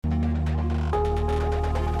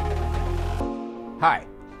Hi,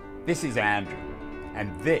 this is Andrew,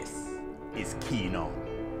 and this is Keen On,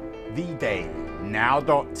 the daily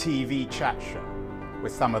now.tv chat show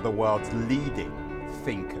with some of the world's leading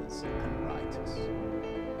thinkers and writers.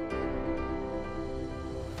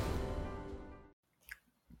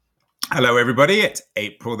 Hello, everybody. It's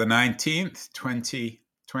April the 19th,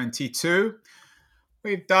 2022.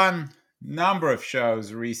 We've done a number of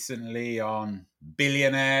shows recently on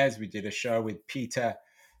billionaires. We did a show with Peter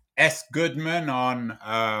S. Goodman on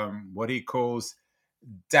what he calls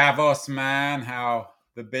Davos Man, how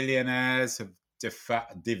the billionaires have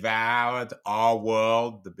devoured our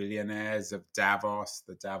world, the billionaires of Davos,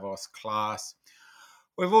 the Davos class.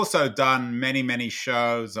 We've also done many, many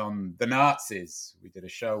shows on the Nazis. We did a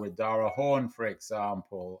show with Dara Horn, for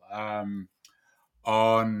example, on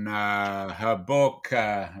her book,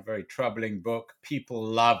 a very troubling book, People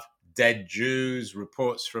Love Dead Jews,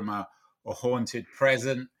 Reports from a Haunted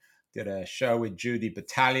Present. Did a show with Judy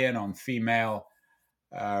Battalion on female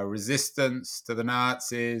resistance to the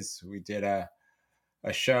Nazis. We did a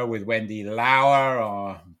show with Wendy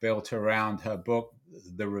Lauer built around her book,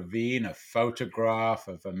 The Ravine, a photograph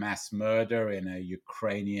of a mass murder in a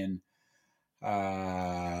Ukrainian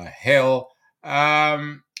hill.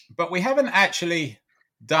 But we haven't actually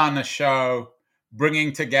done a show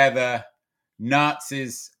bringing together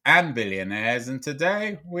Nazis and billionaires, and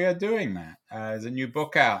today we are doing that. There's a new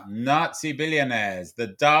book out, Nazi Billionaires, The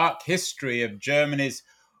Dark History of Germany's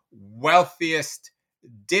Wealthiest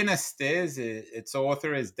Dynasties. Its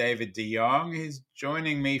author is David de Jong. He's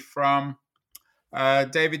joining me from,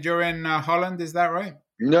 David, you're in Holland, is that right?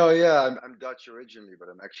 No, yeah, I'm Dutch originally, but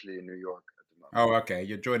I'm actually in New York at the moment. Oh, okay,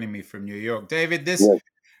 you're joining me from New York. David, this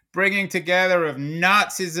bringing together of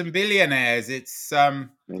Nazis and billionaires, it's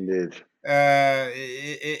Indeed.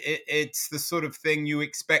 it's the sort of thing you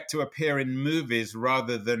expect to appear in movies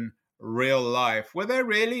rather than real life. Were there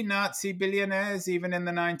really Nazi billionaires even in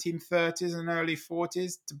the 1930s and early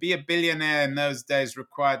 40s? To be a billionaire in those days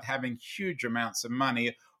required having huge amounts of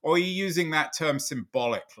money, or are you using that term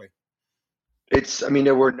symbolically?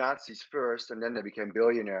 There were Nazis first, and then they became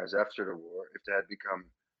billionaires after the war. If they had become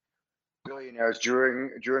billionaires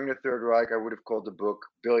during the Third Reich, I would have called the book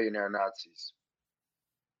Billionaire Nazis.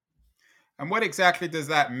 And what exactly does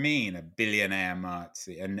that mean, a billionaire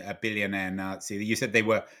Nazi? And a billionaire Nazi? You said they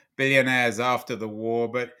were billionaires after the war,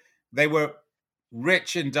 but they were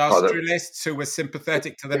rich industrialists who were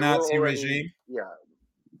sympathetic to the Nazi regime. Yeah,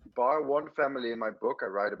 bar one family in my book. I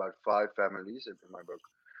write about 5 families in my book.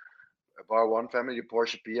 Bar one family, the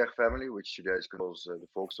Porsche-Piech family, which today controls the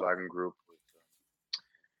Volkswagen Group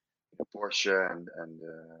with Porsche and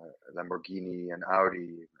Lamborghini and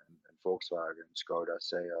Audi and Volkswagen, Skoda,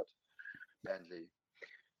 Seat, Bentley.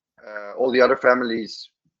 All the other families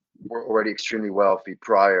were already extremely wealthy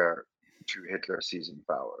prior to Hitler seizing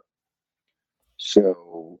power.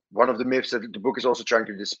 So one of the myths that the book is also trying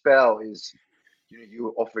to dispel is,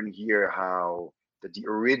 you often hear how that the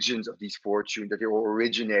origins of these fortunes, that they all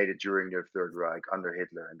originated during the Third Reich under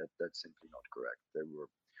Hitler, and that's simply not correct.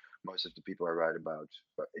 Most of the people I write about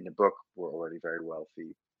in the book were already very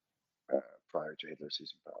wealthy prior to Hitler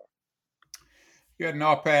seizing power. You had an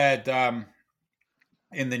op-ed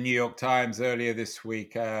in the New York Times earlier this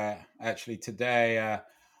week, actually today,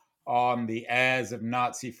 on the heirs of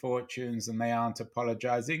Nazi fortunes, and they aren't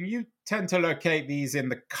apologizing. You tend to locate these in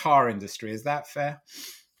the car industry. Is that fair?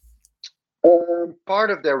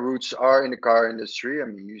 Part of their roots are in the car industry.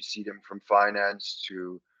 You see them from finance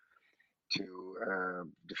to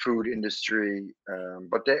the food industry,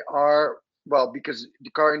 but they are, because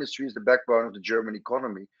the car industry is the backbone of the German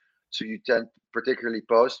economy. So you tend, particularly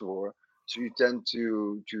post-war, to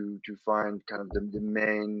find kind of the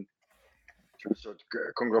main sort of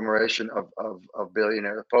conglomeration of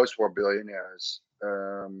billionaires, post-war billionaires,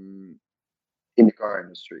 in the car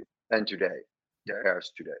industry, and today, their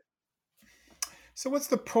heirs today. So what's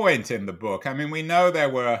the point in the book? We know there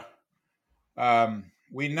were,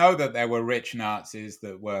 we know that there were rich Nazis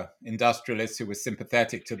that were industrialists who were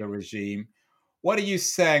sympathetic to the regime. What are you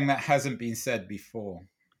saying that hasn't been said before?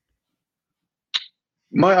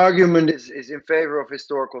 My argument is in favor of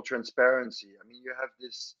historical transparency. You have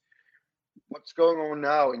this, what's going on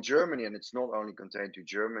now in Germany, and it's not only contained to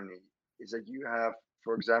Germany, is that you have,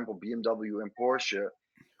 for example, BMW and Porsche,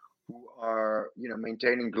 who are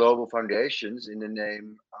maintaining global foundations in the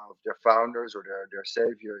name of their founders or their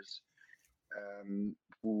saviors,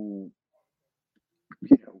 who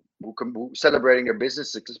celebrating their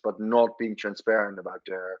business success but not being transparent about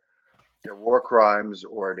their war crimes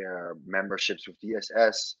or their memberships with the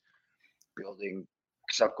SS, building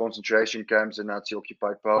sub-concentration camps in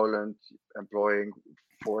Nazi-occupied Poland, employing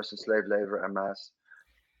forced and slave labor en masse.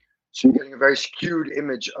 So you're getting a very skewed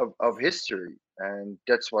image of history, and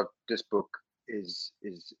that's what this book is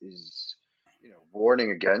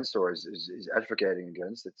warning against, or is advocating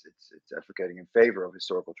against. It's advocating in favor of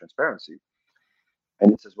historical transparency.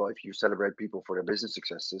 And it says, well, if you celebrate people for their business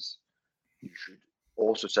successes, you should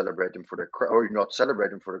also celebrate them for their or not celebrate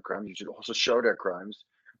them for their crimes. You should also show their crimes,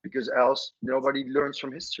 because else nobody learns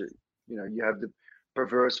from history. You have the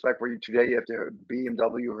perverse fact where today you have the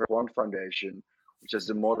BMW Her One Foundation, which has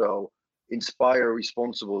the motto "Inspire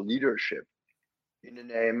Responsible Leadership," in the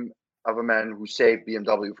name of a man who saved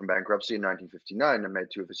BMW from bankruptcy in 1959 and made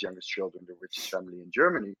two of his youngest children the richest family in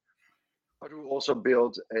Germany, but who also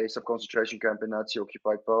built a sub-concentration camp in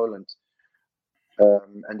Nazi-occupied Poland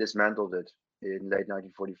and dismantled it in late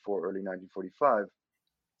 1944, early 1945,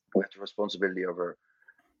 with the responsibility over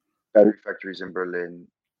battery factories in Berlin,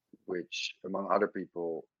 which, among other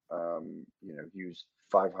people, used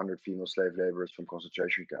 500 female slave laborers from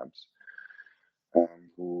concentration camps,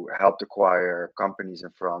 who helped acquire companies in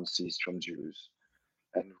France seized from Jews,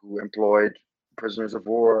 and who employed prisoners of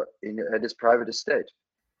war at his private estate.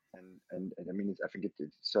 And I mean, I think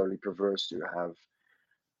it's solely perverse to have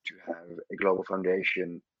a global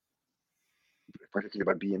foundation, particularly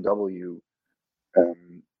by BMW,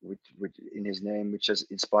 which in his name, which says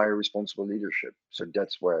 "Inspire Responsible Leadership." So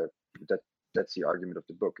that's the argument of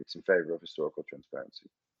the book. It's in favor of historical transparency.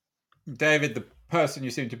 David, the person you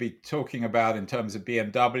seem to be talking about in terms of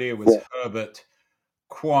BMW was Herbert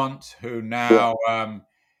Quandt, who now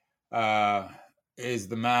is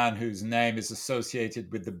the man whose name is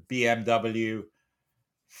associated with the BMW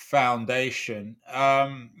Foundation.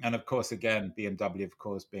 And of course, again, BMW, of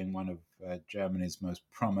course, being one of Germany's most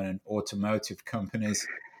prominent automotive companies.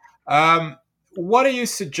 What are you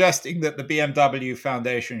suggesting that the BMW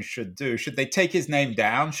Foundation should do? Should they take his name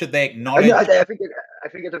down? Should they acknowledge? I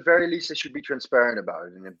think at the very least they should be transparent about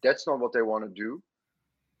it. And if that's not what they want to do,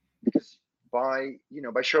 because by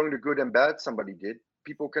showing the good and bad somebody did,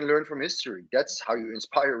 people can learn from history. That's how you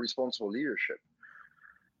inspire responsible leadership.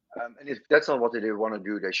 And if that's not what they want to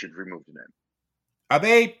do, they should remove the name.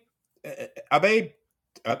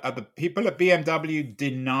 Are the people at BMW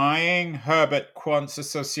denying Herbert Quandt's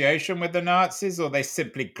association with the Nazis, or are they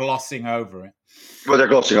simply glossing over it? Well, they're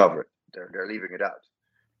glossing over it. They're leaving it out,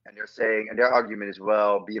 and they're saying, and their argument is,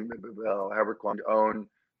 well, Herbert Quandt owned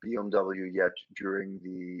BMW yet during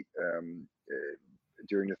the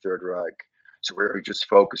Third Reich, so we're just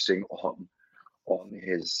focusing on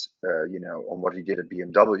his on what he did at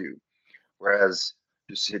BMW, whereas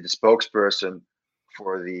the spokesperson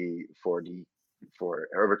for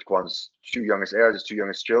Herbert Quandt's two youngest heirs, his two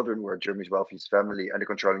youngest children, were Germany's wealthiest family and the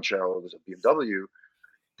controlling shareholders of BMW.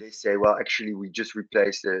 They say, well, actually, we just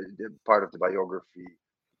replaced the part of the biography,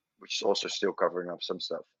 which is also still covering up some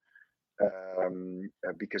stuff,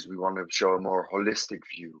 because we want to show a more holistic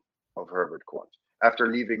view of Herbert Quandt, after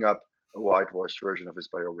leaving up a whitewashed version of his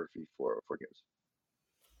biography for years.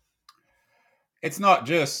 It's not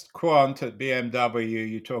just Quandt at BMW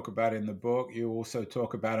you talk about in the book. You also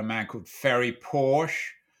talk about a man called Ferry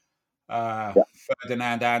Porsche,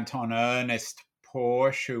 Ferdinand Anton Ernest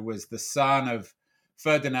Porsche, who was the son of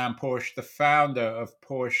Ferdinand Porsche, the founder of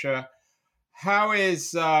Porsche. How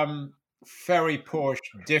is Ferry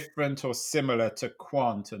Porsche different or similar to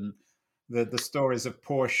Quandt? And the stories of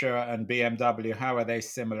Porsche and BMW, how are they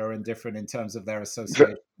similar and different in terms of their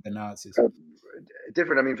association with the Nazis?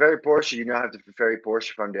 Different. I mean, Ferry Porsche, you now have the Ferry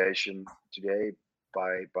Porsche Foundation today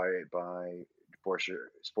by the Porsche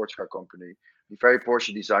sports car company. Ferry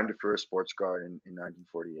Porsche designed the first sports car in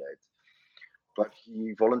 1948, but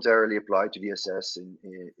he voluntarily applied to the SS in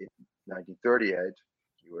 1938.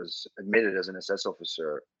 He was admitted as an SS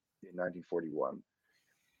officer in 1941.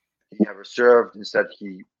 He never served. Instead,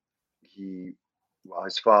 his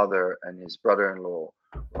father and his brother-in-law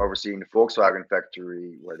were overseeing the Volkswagen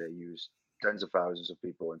factory, where they used tens of thousands of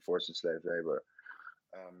people in forced and slave labor.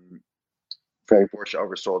 Ferry Porsche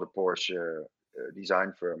oversaw the Porsche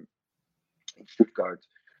design firm in Stuttgart,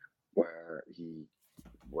 where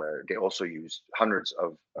they also used hundreds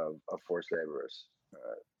of forced laborers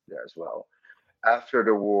there as well. After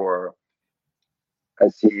the war,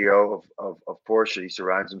 as CEO of Porsche, he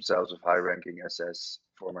surrounds himself with high-ranking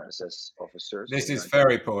former SS officers. This is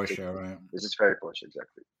Ferry Porsche, right? This is Ferry Porsche,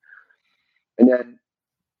 exactly. And then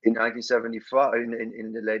in 1975,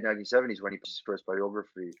 in the late 1970s, when he published his first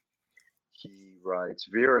biography, he writes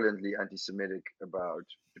virulently anti-Semitic about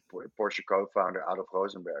the Porsche co-founder Adolf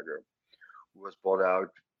Rosenberger, who was bought out.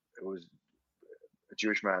 It was a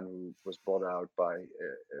Jewish man who was bought out by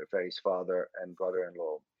Ferry's father and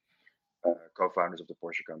brother-in-law, co-founders of the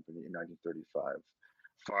Porsche company in 1935.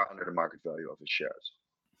 far under the market value of his shares.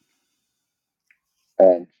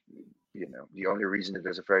 And the only reason that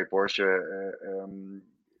there's a Ferry Porsche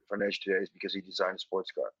foundation today is because he designed a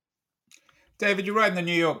sports car. David, you write in the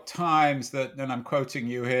New York Times that, and I'm quoting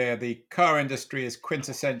you here, the car industry is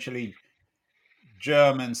quintessentially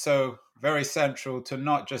German, so very central to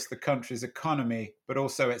not just the country's economy, but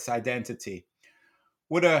also its identity.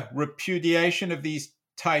 Would a repudiation of these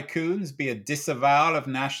tycoons be a disavowal of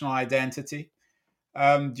national identity?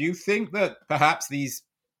 Do you think that perhaps the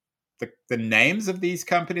names of these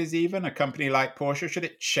companies, even a company like Porsche, should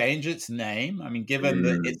it change its name? I mean, given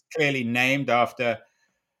that it's clearly named after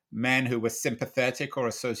men who were sympathetic or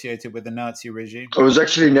associated with the Nazi regime? It was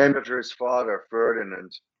actually named after his father,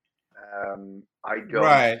 Ferdinand. I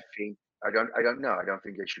don't know. I don't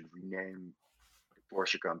think they should rename the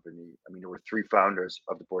Porsche company. I mean, there were 3 founders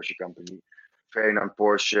of the Porsche company: Ferdinand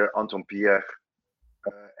Porsche, Anton Piëch,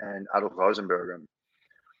 and Adolf Rosenberger.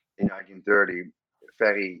 In 1930,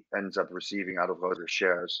 Ferry ends up receiving Adolf Rosenberger's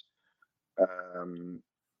shares.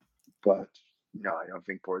 But no, I don't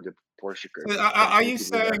think the Porsche. So are you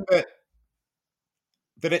saying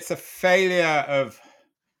that it's a failure of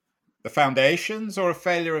the foundations or a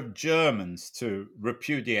failure of Germans to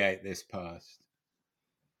repudiate this past?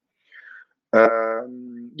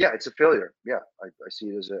 Yeah, it's a failure. Yeah, I see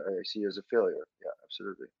it as a failure. Yeah,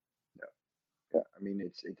 absolutely. Yeah. I mean,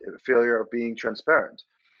 it's a failure of being transparent.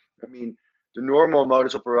 I mean, the normal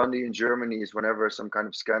modus operandi in Germany is whenever some kind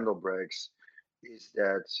of scandal breaks, is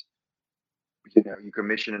that you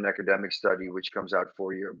commission an academic study which comes out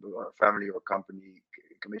 4 years. A family or company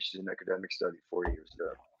commissions an academic study 4 years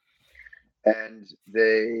ago, and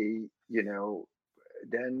they,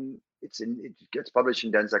 then it gets published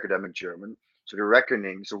in dense academic German. So the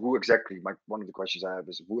reckoning. So who exactly? One of the questions I have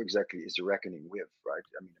is who exactly is the reckoning with, right?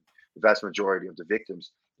 I mean, the vast majority of the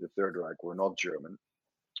victims of the Third Reich were not German,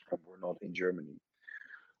 and were not in Germany.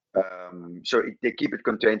 So they keep it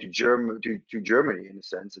contained to Germany in a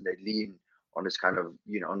sense, and they lean on this kind of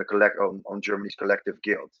on Germany's collective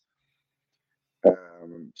guilt,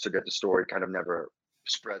 so that the story kind of never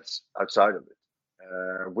spreads outside of it,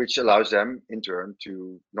 which allows them in turn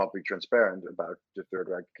to not be transparent about the Third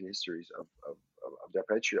Reich histories of their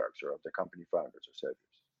patriarchs or of their company founders or saviors.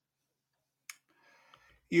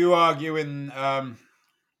 You argue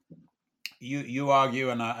you argue,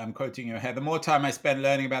 and I'm quoting you here, the more time I spend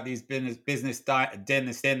learning about these business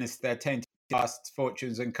dynasts, their tainted past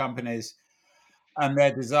fortunes and companies, and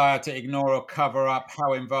their desire to ignore or cover up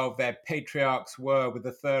how involved their patriarchs were with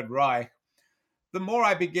the Third Reich, the more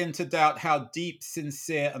I begin to doubt how deep,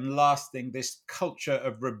 sincere, and lasting this culture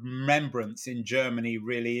of remembrance in Germany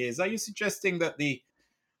really is. Are you suggesting that the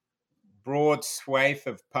broad swathe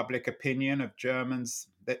of public opinion of Germans,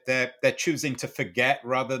 that they're choosing to forget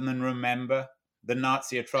rather than remember the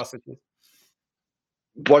Nazi atrocities?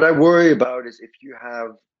 What I worry about is if you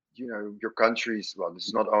have, your countries. Well, this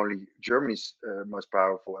is not only Germany's most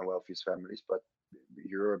powerful and wealthiest families, but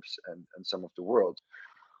Europe's and some of the world.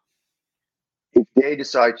 If they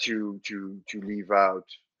decide to leave out,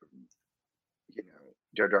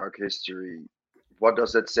 their dark history, what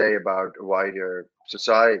does that say about a wider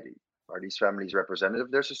society? Are these families representative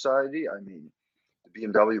of their society? I mean, the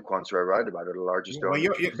BMW quants I write about are the largest donors.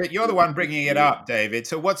 But you're the one bringing it up, David.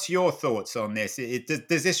 So what's your thoughts on this?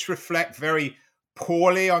 Does this reflect very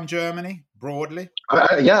poorly on Germany broadly?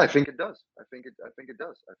 Yeah, I think it does. I think it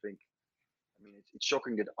does. I mean, it's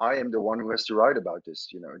shocking that I am the one who has to write about this.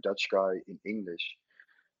 A Dutch guy in English,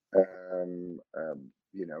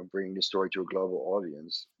 bringing the story to a global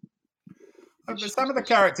audience. But some of the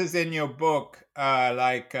characters in your book,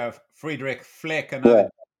 like Friedrich Flick, another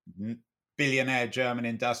billionaire German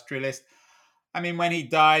industrialist. I mean, when he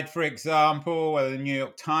died, for example, the New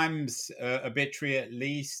York Times obituary at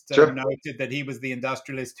least noted that he was the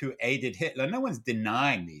industrialist who aided Hitler. No one's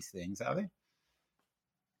denying these things, are they?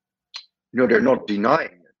 No, they're not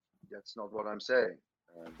denying it. That's not what I'm saying.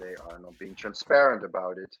 They are not being transparent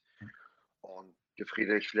about it. On the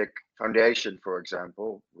Friedrich Flick Foundation, for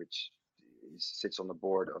example, which sits on the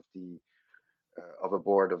board of the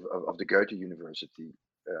Goethe University.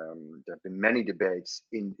 There have been many debates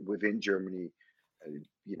within Germany.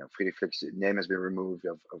 Friedrich Flick's name has been removed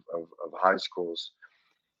of high schools.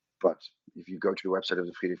 But if you go to the website of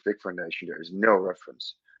the Friedrich Flick Foundation, there is no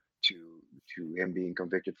reference to him being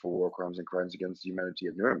convicted for war crimes and crimes against humanity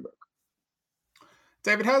at Nuremberg.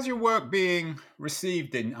 David, how's your work being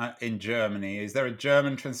received in Germany? Is there a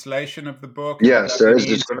German translation of the book? Yes, there is.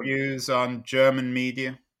 Interviews on German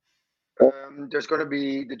media. There's going to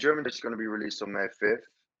be the German is going to be released on May 5th,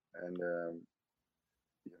 and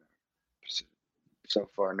So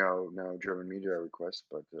far, no German media requests,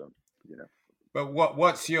 but you know. But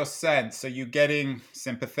what's your sense? Are you getting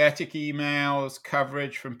sympathetic emails,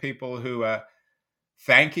 coverage from people who are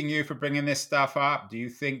thanking you for bringing this stuff up? Do you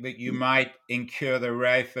think that you might incur the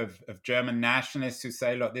wrath of German nationalists who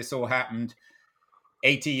say, look, this all happened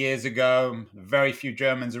 80 years ago. Very few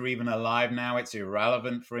Germans are even alive now. It's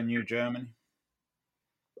irrelevant for a new Germany.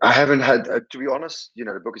 I haven't had, to be honest,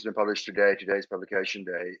 the book has been published today. Today's publication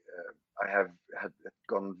day. I have had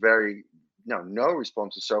gone no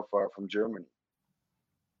responses so far from Germany.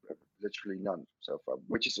 Literally none so far,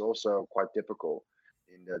 which is also quite typical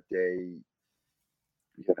in that they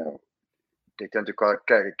tend to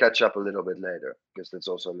catch up a little bit later, because that's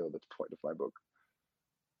also a little bit the point of my book.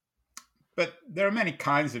 But there are many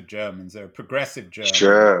kinds of Germans. There are progressive Germans.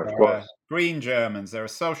 Sure, of there are course. green Germans. There are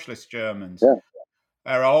socialist Germans. Yeah.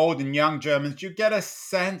 There are old and young Germans. Do you get a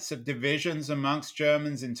sense of divisions amongst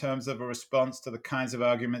Germans in terms of a response to the kinds of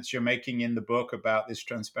arguments you're making in the book about this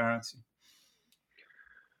transparency?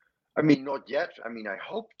 I mean, not yet. I mean, I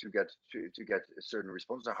hope to get a certain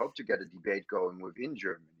response. I hope to get a debate going within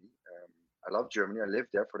Germany. I love Germany. I lived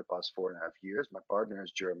there for the past 4.5 years. My partner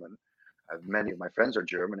is German. Many of my friends are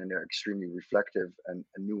German, and they're extremely reflective and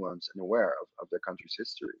nuanced and aware of their country's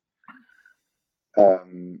history.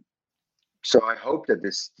 So I hope that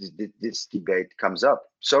this debate comes up.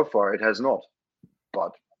 So far, it has not.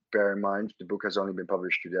 But bear in mind, the book has only been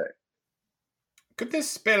published today. Could this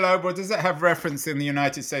spill over, or does it have reference in the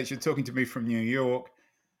United States? You're talking to me from New York.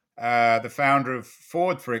 The founder of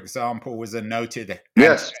Ford, for example, was a noted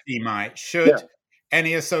anti-Semite. Should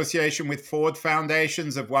any association with Ford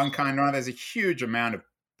foundations of one kind or another, there's a huge amount of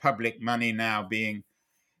public money now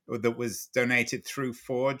that was donated through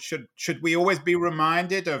Ford. Should we always be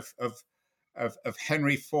reminded of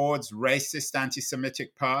Henry Ford's racist,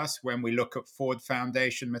 anti-Semitic past when we look at Ford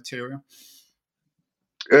Foundation material?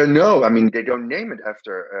 No, I mean, they don't name it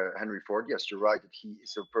after Henry Ford. Yes, you're right that he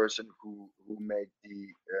is a person who made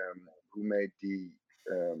the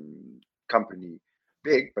company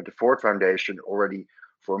big, but the Ford Foundation already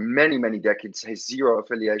for many decades has zero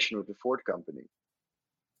affiliation with the Ford company.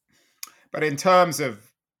 But in terms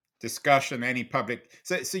of discussion, any public,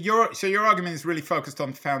 so your argument is really focused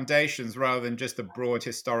on foundations rather than just a broad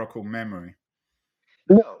historical memory.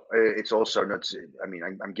 No, it's also not. I mean,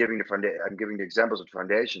 I'm giving the examples of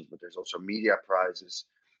foundations, but there's also media prizes,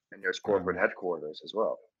 and there's corporate headquarters as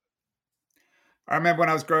well. I remember when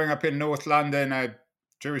I was growing up in North London, a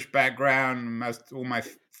Jewish background. All my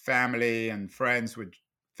family and friends were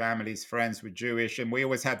Jewish, and we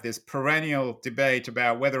always had this perennial debate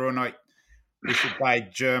about whether or not we should buy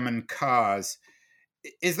German cars.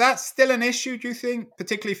 Is that still an issue, do you think,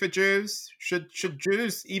 particularly for Jews? Should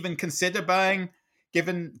Jews even consider buying,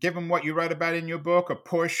 given what you wrote about in your book, a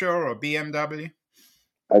Porsche or a BMW?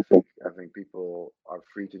 I think people are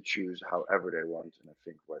free to choose however they want, and I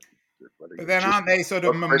think but then aren't they sort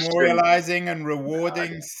of memorializing and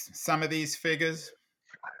rewarding some of these figures?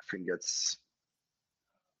 I think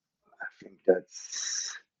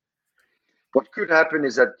that's what could happen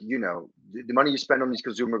is that the money you spend on these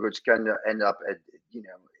consumer goods can end up at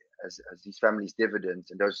as these families' dividends,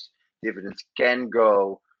 and those dividends can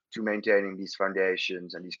go to maintaining these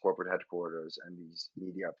foundations and these corporate headquarters and these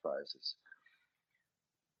media prizes.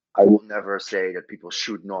 I will never say that people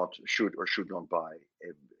should or should not buy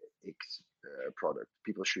X product.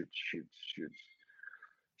 People should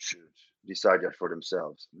decide that for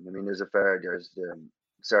themselves. I mean, there's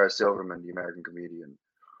Sarah Silverman, the American comedian,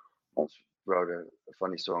 once wrote a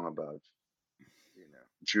funny song about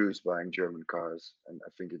Jews buying German cars, and I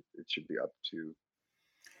think it should be up to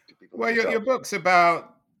people. Well, your book's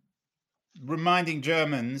about reminding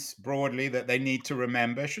Germans broadly that they need to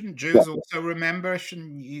remember. Shouldn't Jews also remember?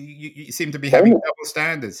 Shouldn't you seem to be having double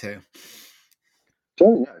standards here?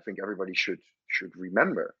 Yeah, I think everybody should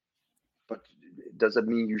remember, but does that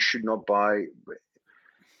mean you should not buy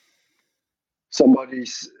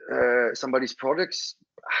somebody's products?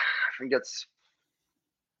 I think that's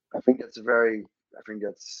very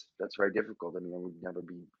difficult. I mean, I would never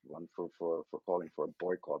be one for calling for a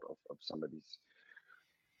boycott of somebody's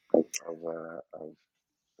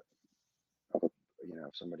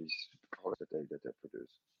somebody's product that they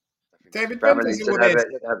produce. I think David, families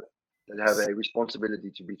that have a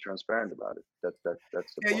responsibility to be transparent about it. That's the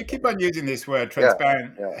point. You keep on using this word,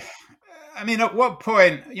 transparent. Yeah. I mean, at what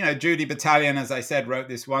point, Judy Battalion, as I said, wrote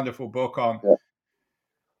this wonderful book on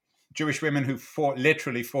Jewish women who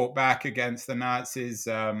literally fought back against the Nazis.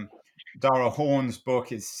 Dara Horn's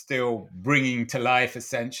book is still bringing to life,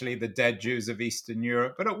 essentially, the dead Jews of Eastern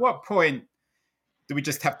Europe. But at what point do we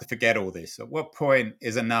just have to forget all this? At what point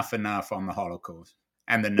is enough on the Holocaust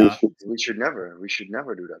and the Nazis? We should never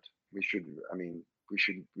do that. We should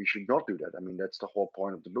not do that. I mean, that's the whole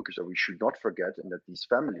point of the book, is that we should not forget, and that these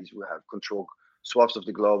families who have control swaths of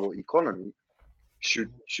the global economy should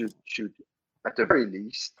at the very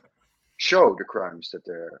least show the crimes that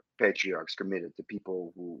their patriarchs committed, the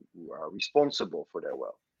people who are responsible for their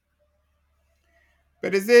wealth.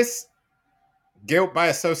 But is this guilt by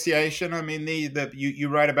association? I mean, you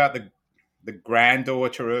write about the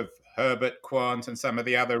granddaughter of Herbert Quandt and some of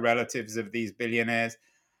the other relatives of these billionaires.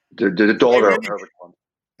 The daughter of Herbert Quandt.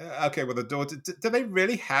 Okay, well, the daughter. Do they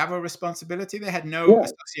really have a responsibility? They had no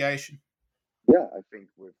association. Yeah, I think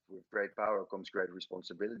with great power comes great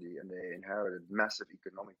responsibility, and they inherited massive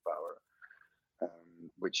economic power,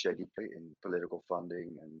 which they deploy in political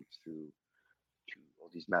funding and through all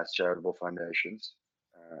these mass charitable foundations,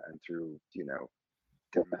 and through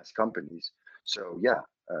their mass companies. So yeah,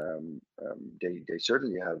 they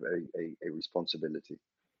certainly have a responsibility.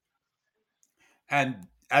 And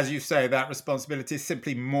as you say, that responsibility is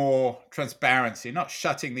simply more transparency, not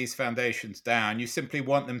shutting these foundations down. You simply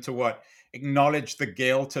want them to acknowledge the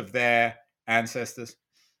guilt of their ancestors.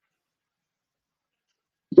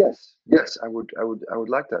 Yes, I would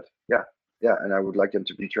like that. Yeah, and I would like them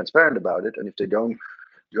to be transparent about it. And if they don't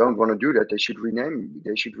want to do that, they should rename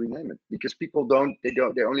it, because people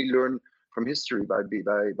they only learn from history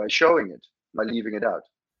by showing it, by leaving it out.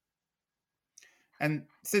 And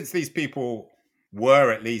since these people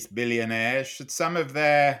were at least billionaires, should some of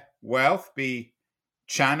their wealth be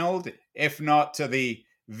channeled, if not to the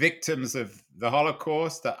victims of the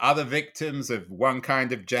Holocaust, to other victims of one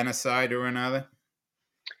kind of genocide or another?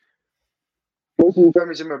 Most of the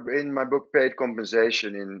families in my book paid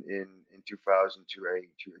compensation in 2000 to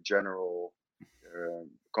a general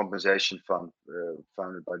compensation fund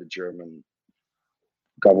founded by the German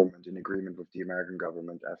government in agreement with the American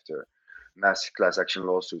government after mass class action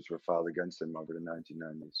lawsuits were filed against them over the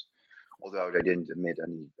 1990s, although they didn't admit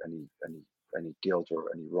any guilt or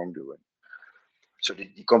any wrongdoing. So the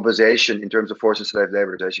compensation in terms of forced and slave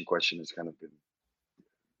labor question has kind of been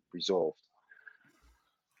resolved.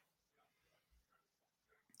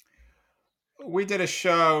 We did a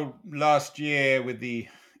show last year with the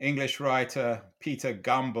English writer Peter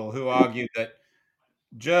Gumbel, who argued that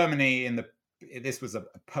Germany this was a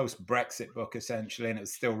post-Brexit book essentially, and it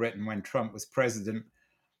was still written when Trump was president.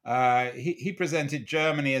 He presented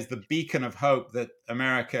Germany as the beacon of hope that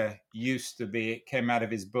America used to be. It came out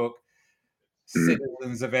of his book,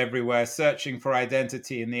 Citizens of Everywhere, Searching for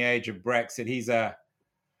Identity in the Age of Brexit. He's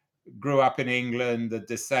grew up in England, a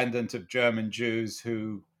descendant of German Jews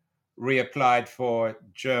who reapplied for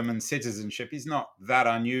German citizenship. He's not that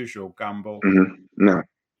unusual, Gumbel. No.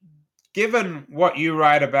 Given what you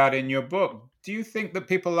write about in your book, do you think that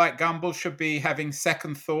people like Gumbel should be having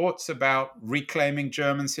second thoughts about reclaiming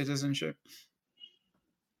German citizenship?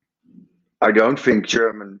 I don't think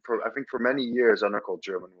I think for many years, Anna-called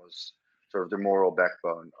German was sort of the moral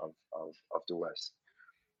backbone of the West.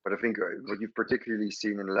 But I think what you've particularly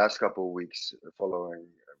seen in the last couple of weeks following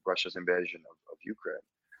Russia's invasion of Ukraine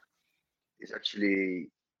is actually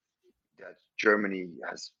that Germany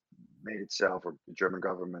has made itself, or the German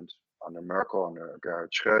government under Merkel, under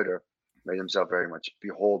Gerhard Schröder, made himself very much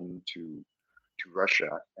beholden to Russia,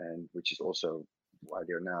 and which is also why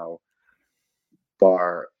they're now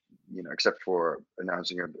except for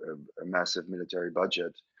announcing a massive military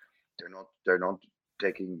budget, they're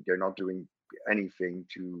not doing anything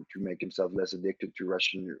to make themselves less addicted to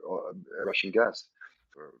Russian gas,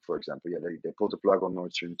 for example. Yeah, they pulled the plug on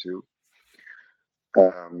Nord Stream 2.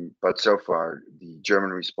 But so far, the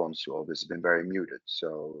German response to all this has been very muted.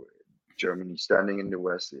 So Germany standing in the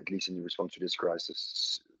West, at least in the response to this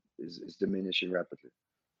crisis, is diminishing rapidly.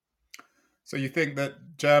 So you think that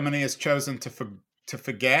Germany has chosen to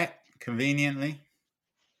forget conveniently?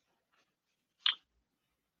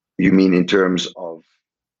 You mean in terms of?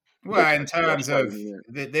 Well, in terms of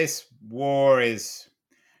this war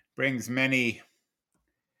brings many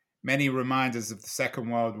reminders of the Second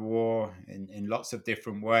World War in lots of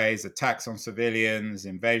different ways: attacks on civilians,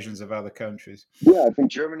 invasions of other countries. Yeah, I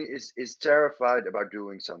think Germany is terrified about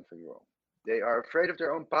doing something wrong. They are afraid of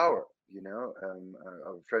their own power,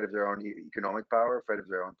 afraid of their own economic power, afraid of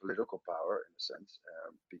their own political power, in a sense,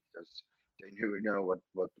 because they know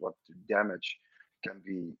what damage can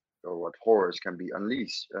be, or what horrors can be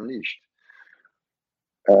unleashed.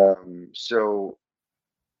 So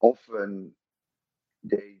often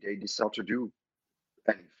they decide to do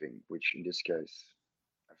anything, which in this case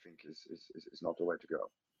I think is not the way to go.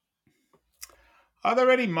 Are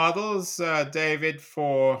there any models, David,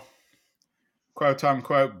 for quote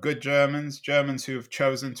unquote good Germans who have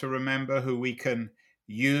chosen to remember, who we can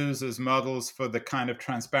use as models for the kind of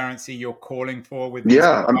transparency you're calling for with these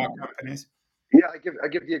Yeah, companies? yeah. I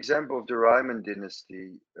give the example of the Ryman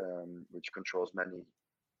dynasty, which controls many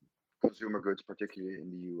consumer goods, particularly in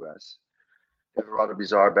the U.S. They have a rather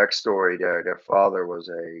bizarre backstory. Their father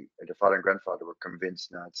and grandfather were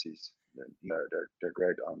convinced Nazis. Their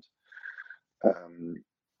great aunt,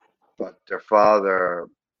 but their father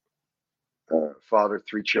fathered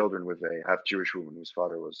three children with a half Jewish woman whose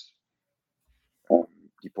father was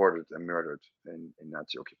deported and murdered in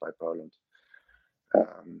Nazi-occupied Poland.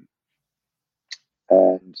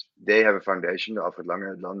 And they have a foundation, the Alfred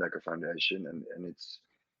Landecker Foundation, and it's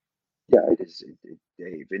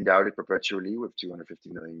they've endowed it perpetually with 250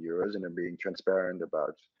 million euros, and are being transparent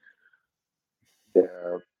about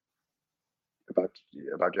their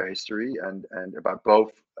about their history and about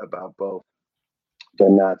both the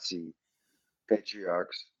Nazi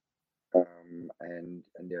patriarchs, and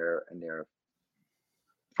they're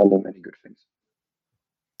funding many good things.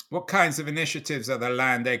 What kinds of initiatives are the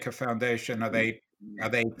Landacre Foundation? Are they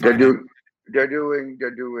They're doing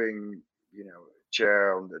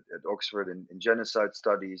chair at Oxford in genocide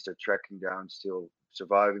studies. They're tracking down still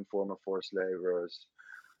surviving former forced laborers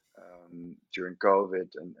during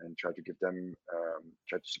COVID, and try to give them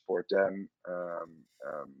try to support them.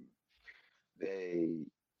 They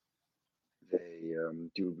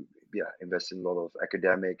do invest in a lot of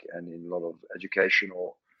academic and in a lot of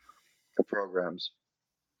educational programs.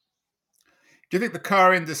 Do you think the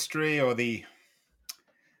car industry, or the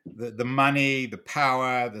money, the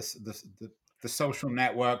power, the social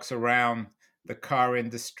networks around the car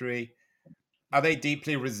industry, are they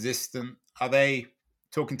deeply resistant? Are they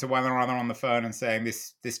talking to one another on the phone and saying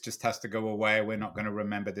this just has to go away, we're not going to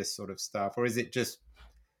remember this sort of stuff? Or is it just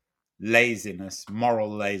laziness, moral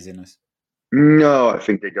laziness? No, I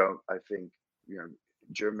think they don't. I think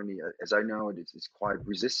Germany, as I know it, is quite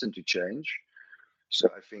resistant to change. So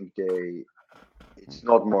I think it's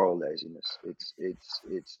not moral laziness. It's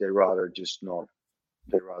they rather just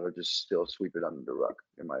still sweep it under the rug,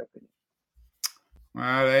 in my opinion.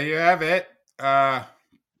 Well, there you have it.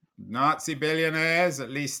 Nazi billionaires, at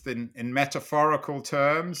least in metaphorical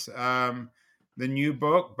terms. The new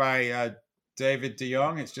book by David de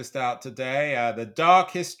Jong, it's just out today. The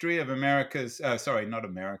Dark History of America's, sorry, not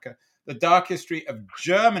America, The Dark History of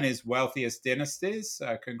Germany's Wealthiest Dynasties.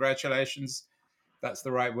 Congratulations. That's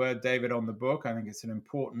the right word, David, on the book. I think it's an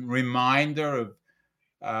important reminder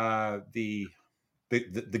of the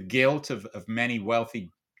guilt of many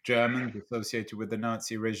wealthy Germans associated with the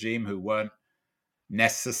Nazi regime who weren't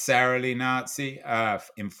necessarily Nazi,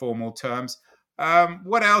 in formal terms.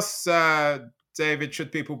 What else, David,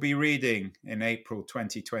 should people be reading in April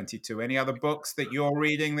 2022? Any other books that you're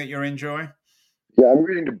reading that you're enjoying? Yeah, I'm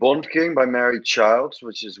reading The Bond King by Mary Childs,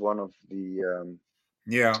 which is one of the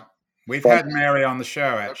yeah, we've had Mary on the show,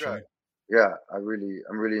 actually. Okay. Yeah, I'm really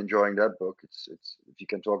enjoying that book. It's if you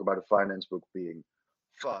can talk about a finance book being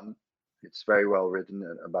fun, it's very well written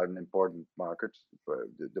about an important market,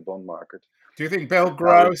 the bond market. Do you think Bill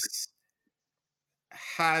Gross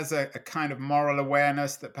has a kind of moral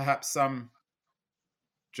awareness that perhaps some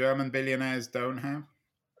German billionaires don't have?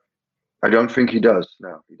 I don't think he does.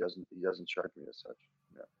 No, he doesn't. He doesn't strike me as such.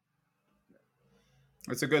 No.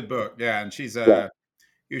 It's a good book, yeah, and she's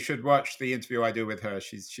you should watch the interview I do with her.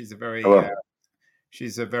 She's a very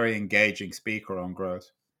she's a very engaging speaker on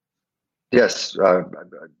growth. Yes, I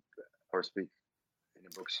speak in a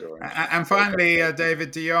bookstore. And finally,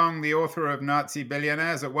 David de Jong, the author of Nazi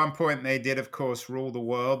Billionaires. At one point, they did, of course, rule the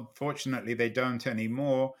world. Fortunately, they don't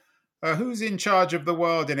anymore. Who's in charge of the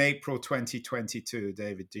world in April 2022,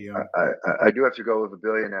 David de Jong? I do have to go with a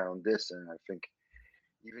billionaire on this, and I think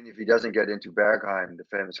even if he doesn't get into Berghain, the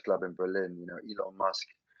famous club in Berlin, Elon Musk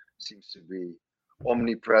seems to be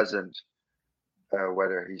omnipresent.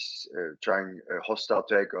 Whether he's trying a hostile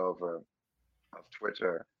takeover of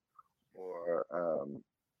Twitter, or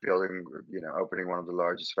opening one of the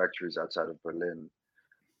largest factories outside of Berlin,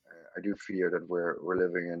 I do fear that we're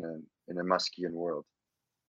living in a Muskian world.